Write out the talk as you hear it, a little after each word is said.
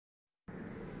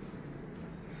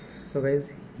So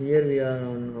guys, here we are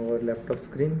on our laptop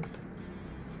screen.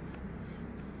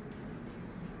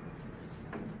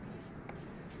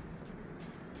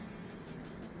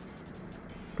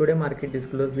 Today market is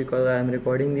closed because I am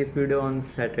recording this video on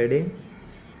Saturday.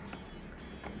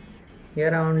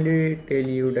 Here I only tell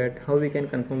you that how we can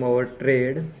confirm our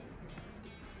trade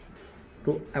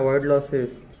to avoid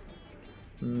losses.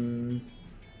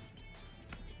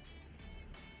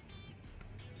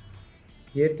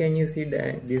 Here can you see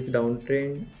that this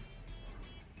downtrend?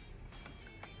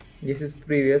 This is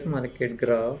previous market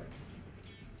graph.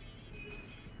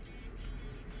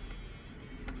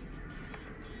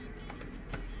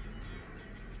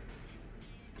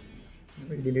 I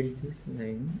will delete this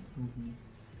line.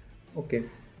 Okay.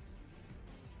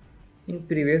 In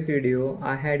previous video,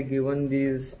 I had given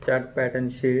this chart pattern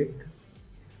sheet.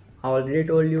 I already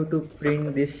told you to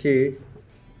print this sheet.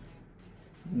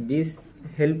 This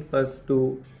help us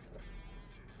to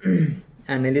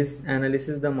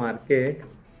analysis the market.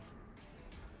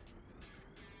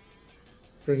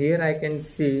 So here I can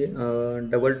see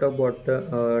double top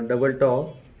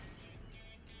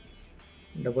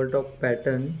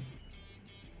pattern.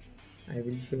 I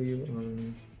will show you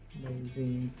by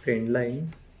using trend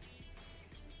line.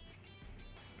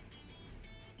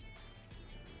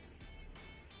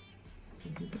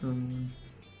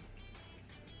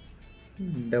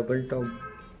 Double top.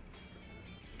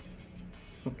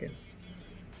 Okay,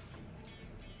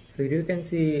 so here you can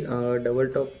see double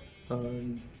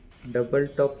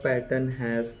top pattern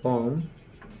has formed.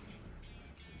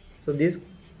 So this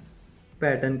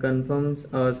pattern confirms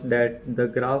us that the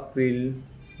graph will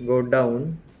go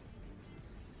down,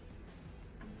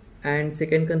 and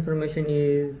second confirmation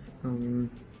is I will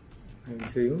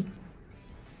show you.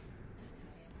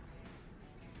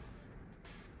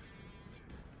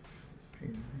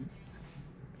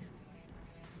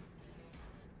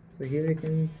 So here you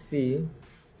can see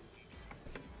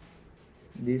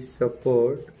this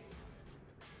support.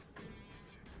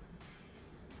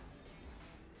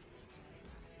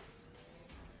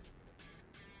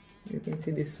 You can see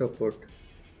this support.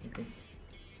 Okay,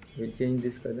 we'll change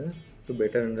this color to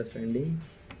better understanding.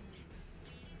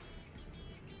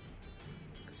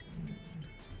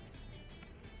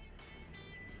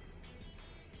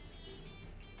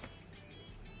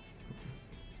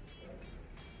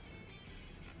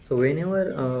 So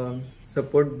whenever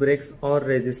support breaks or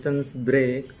resistance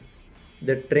break,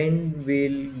 the trend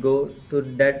will go to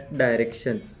that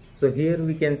direction. So here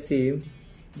we can see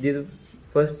this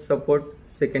first support,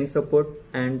 second support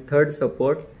and third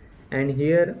support, and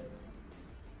here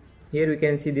we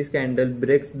can see this candle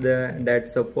breaks that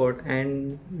support,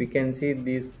 and we can see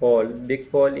this big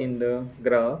fall in the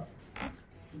graph.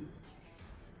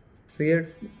 So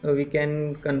here we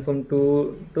can confirm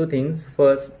two things.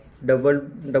 First,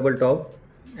 double top,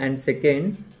 and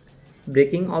second,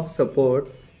 breaking of support.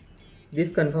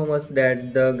 This confirms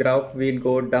that the graph will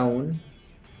go down.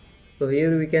 So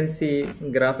here we can see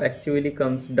graph actually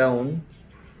comes down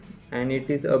and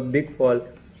it is a big fall.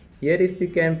 Here if we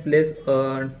can place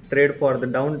a trade for the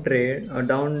down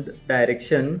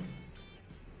direction,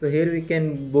 so here we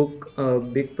can book a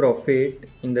big profit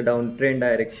in the downtrend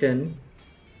direction.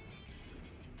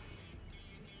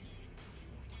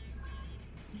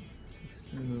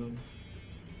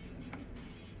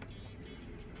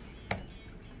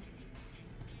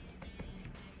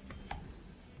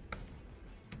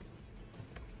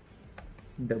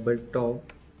 Double top.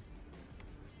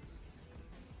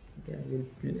 Okay,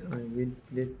 I will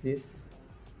place this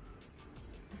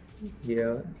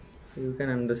here so you can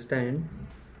understand.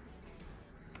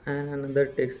 And another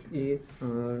text is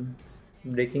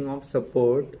breaking of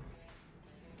support.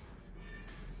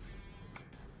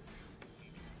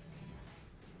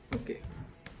 Okay,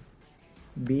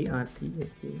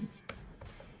 BRTAK.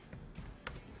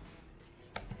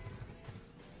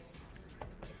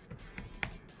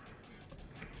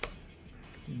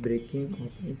 Breaking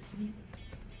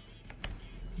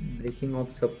of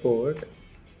support.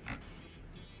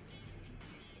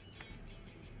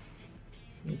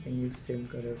 You can use same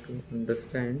color to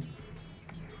understand.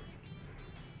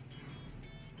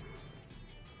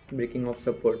 Breaking of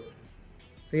support.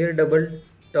 So here double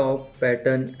top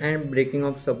pattern and breaking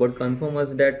of support confirm us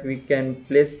that we can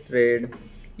place trade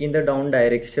in the down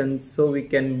direction, so we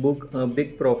can book a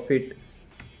big profit.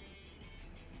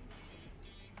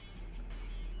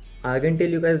 I can tell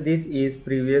you guys this is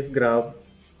previous graph.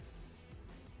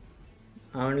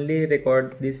 I only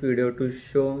record this video to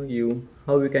show you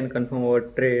how we can confirm our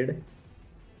trade.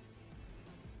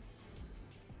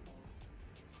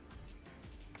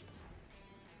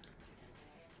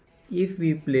 if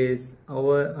we place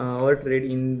our trade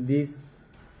in this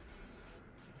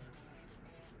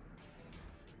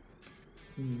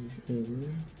area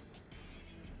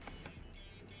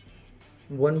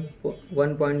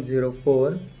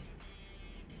 1.04,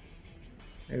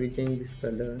 I will change this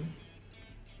color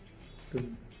to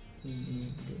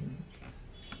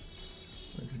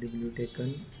blue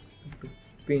taken to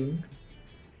pink.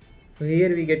 So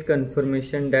here we get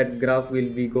confirmation that graph will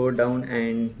be go down,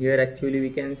 and here actually we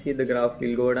can see the graph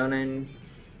will go down, and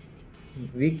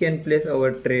we can place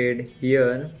our trade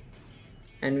here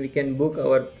and we can book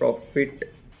our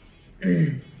profit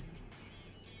till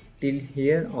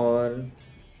here, or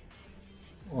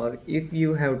if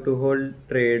you have to hold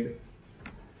trade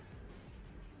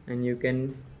and you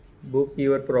can book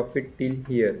your profit till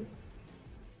here.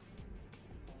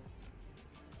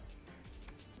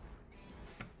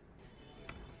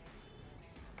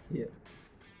 Here.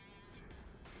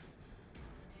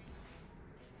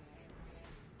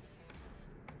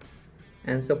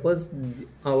 And suppose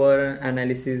our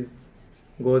analysis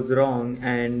goes wrong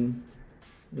and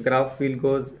graph will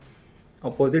goes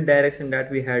opposite direction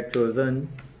that we had chosen,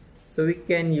 so we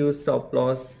can use stop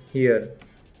loss here.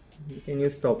 We can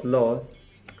use stop loss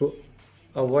to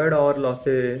avoid our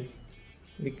losses.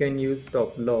 We can use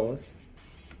stop loss.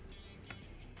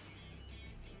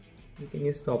 We can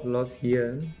use stop loss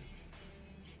here.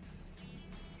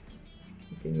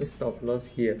 We can use stop loss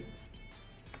here.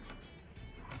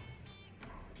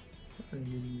 I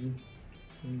will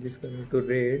change this color to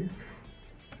red.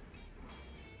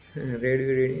 Red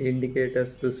will indicate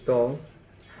us to stop,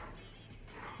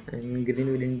 and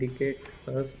green will indicate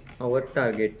us our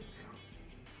target.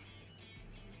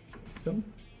 So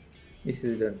this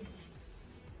is done.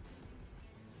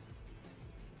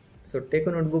 So take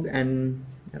a notebook and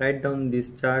write down this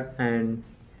chart, and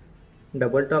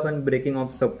double top and breaking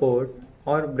of support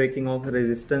or breaking of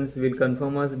resistance will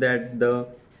confirm us that the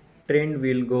trend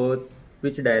will go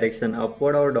which direction,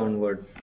 upward or downward.